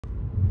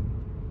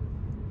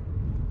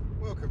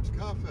Welcome to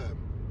Car Firm.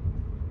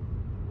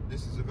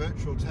 This is a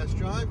virtual test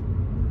drive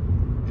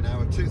in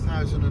our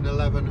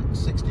 2011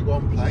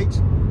 61 plate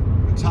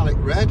metallic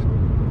red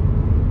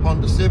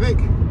Honda Civic.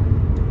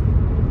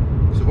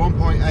 It's a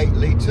 1.8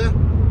 litre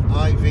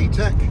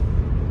I-VTEC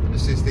and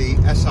this is the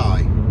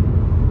SI.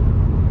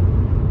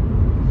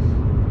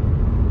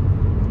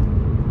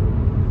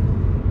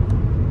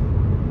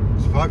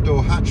 It's a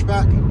 5-door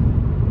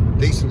hatchback,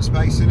 decent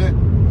space in it.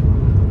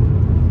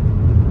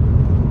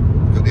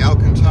 Got the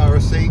Alcantara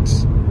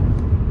seats,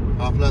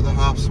 half leather,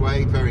 half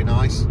suede, very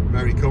nice,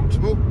 very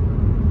comfortable.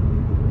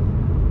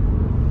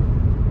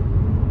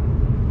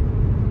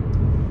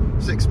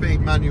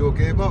 6-speed manual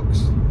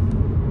gearbox.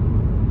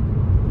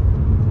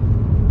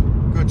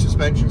 Good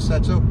suspension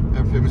setup,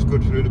 everything was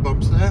good through the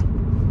bumps there.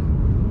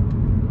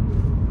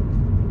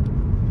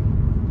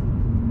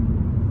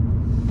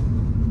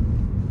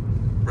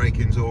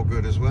 Braking's all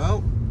good as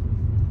well.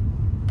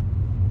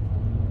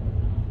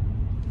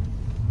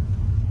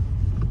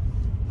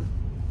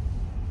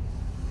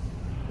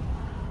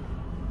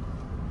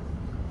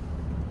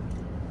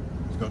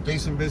 Got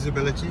decent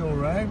visibility all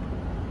round,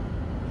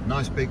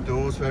 nice big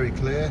doors, very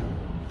clear.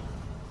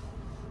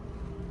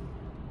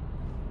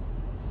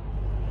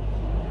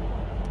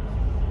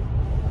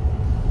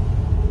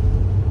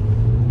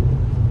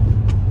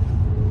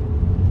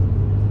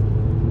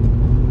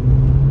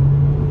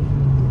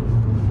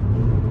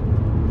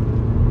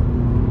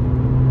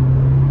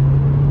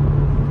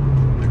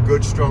 A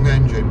good strong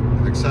engine,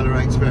 it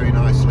accelerates very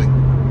nicely,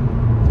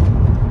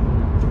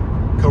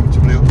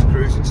 comfortably up to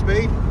cruising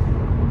speed.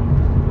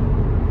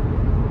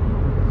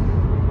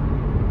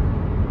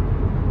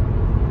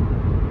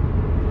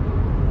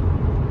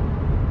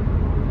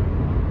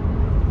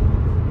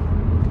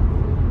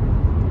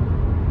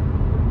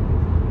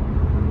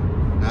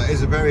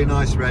 Is a very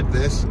nice red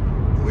this.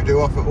 We do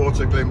offer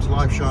Auto Glimpse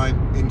Life Shine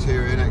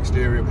interior and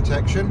exterior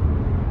protection,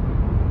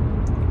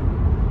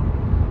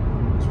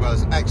 as well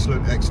as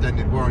excellent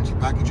extended warranty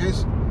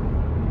packages.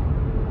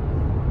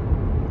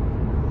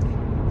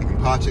 You can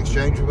part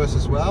exchange with us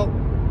as well.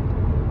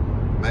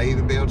 May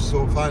even be able to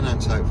sort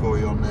finance out for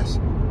you on this.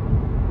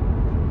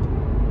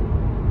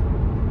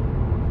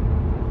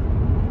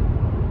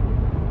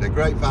 They're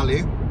great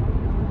value,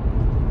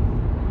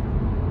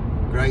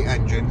 great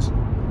engines.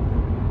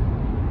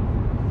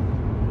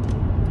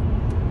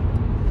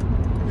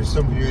 If it's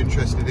something you're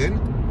interested in,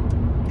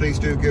 please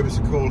do give us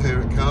a call here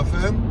at Car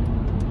Firm,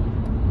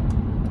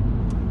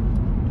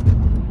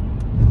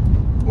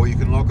 or you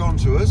can log on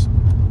to us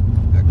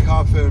at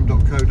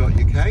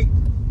carfirm.co.uk.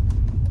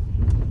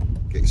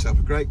 Get yourself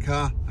a great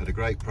car at a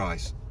great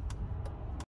price.